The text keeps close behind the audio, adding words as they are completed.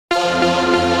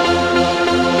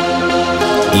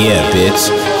Yeah,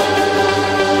 bitch.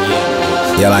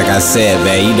 Yeah, like I said,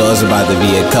 man, you know it's about to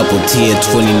be a couple tier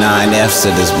 29Fs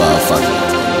to this motherfucker.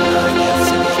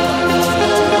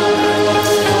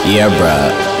 Yeah,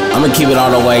 bruh. I'ma keep it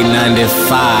all the way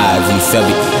 95, you feel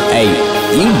me? Hey,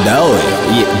 you know it.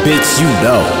 Yeah, bitch, you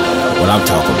know what I'm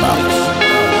talking about.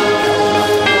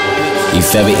 You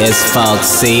feel me? It's folk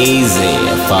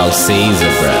season. Folk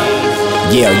season, bruh.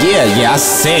 Yeah, I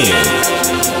said it.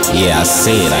 Yeah, I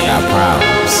said I got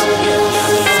problems.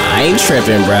 I ain't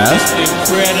tripping, bruh.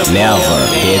 Never,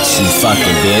 bitch, you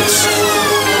fucking bitch.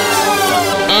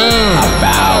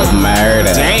 About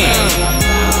murder.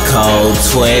 Cold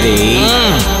 20.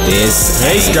 This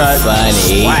ain't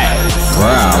funny.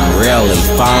 Bruh, I'm really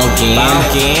funkin'.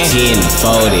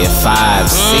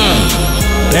 1045C.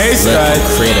 BASEDGOD.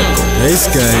 Critical.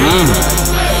 BASEDGOD.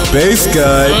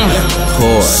 BASEDGOD.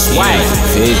 Poor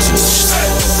individuals.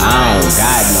 I don't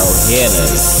got no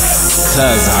hitters,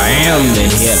 cause I am the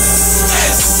hitter.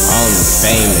 Only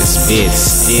famous bitch,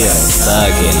 still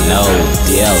thuggin', no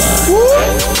dealer.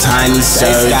 Tiny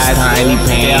shirts, tiny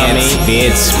pants,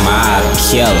 bitch, my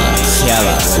killer.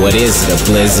 What is it, a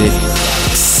blizzard?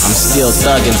 I'm still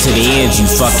thuggin' to the end, you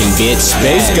fucking bitch.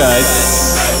 BASEDGOD.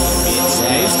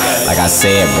 Like I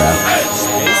said, bro,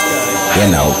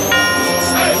 you know,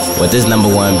 with this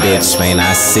 #1 bitch, man,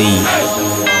 I see.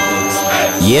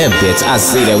 Yeah, bitch, I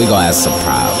see that we gon' have some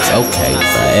problems. Okay,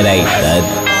 bro, it ain't nothing.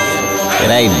 It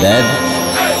ain't nothing.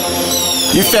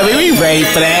 You feel me? We ready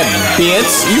for that,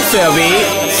 bitch. You feel me?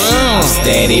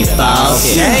 Steady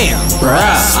funkin'. Damn,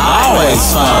 bruh,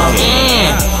 always funkin'.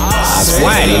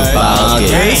 Steady funkin'.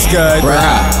 BASEDGOD.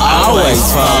 Bruh, always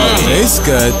funkin'.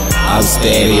 BASEDGOD. I'm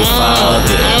steady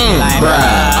funkin'.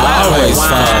 Bruh, always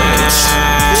funkin'.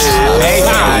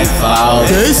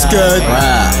 BASEDGOD.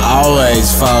 Bruh,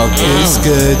 always funkin'.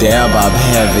 BASEDGOD. Damn, I'm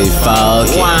heavy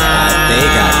funkin'. I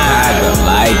think I kinda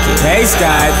like it.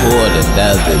 BASEDGOD. Pulled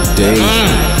another dude.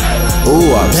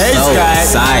 Ooh, I'm so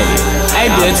excited. Hey,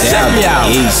 bitch, check me out.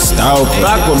 He's stoking.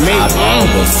 Fuck with me. I'm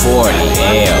over 40,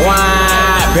 hell.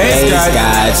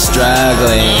 BASEDGOD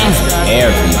struggling.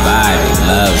 Everybody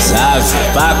loves it.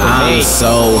 I'm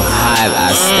so hot,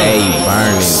 I stay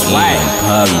burning in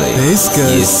public.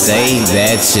 BASEDGOD. You say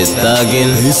that you're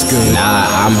thuggin'? BASEDGOD.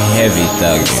 Nah, I'm heavy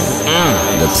thuggin'.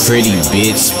 The pretty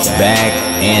bitch back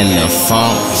and the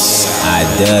funk, I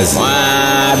does it.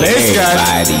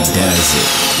 Everybody does it.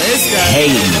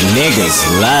 Hey, niggas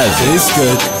love it.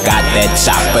 BASEDGOD. Got that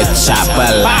chopper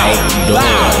like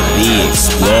Dora the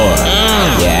Explorer.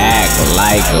 You act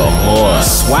like a whore.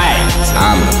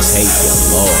 I'ma take your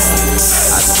Lord.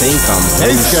 I think I'm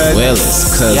Bruce Willis,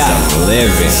 cause I'm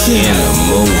living in a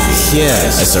movie.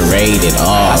 It's a rated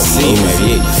R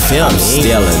movie. I'm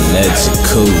still in the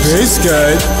jacuzzi.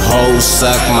 BASEDGOD. Hoes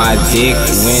suck my dick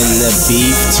when the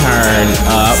beef turn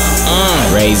up.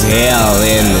 Raise hell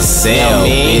in the cell,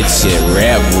 bitch, you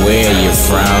rep where you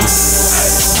from.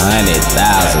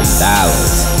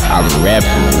 $100,000, I'm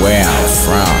reppin' where I'm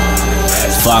from.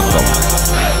 Fuck 'em.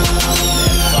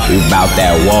 We bout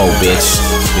that whoa, bitch.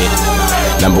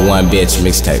 #1 bitch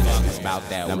mixtape.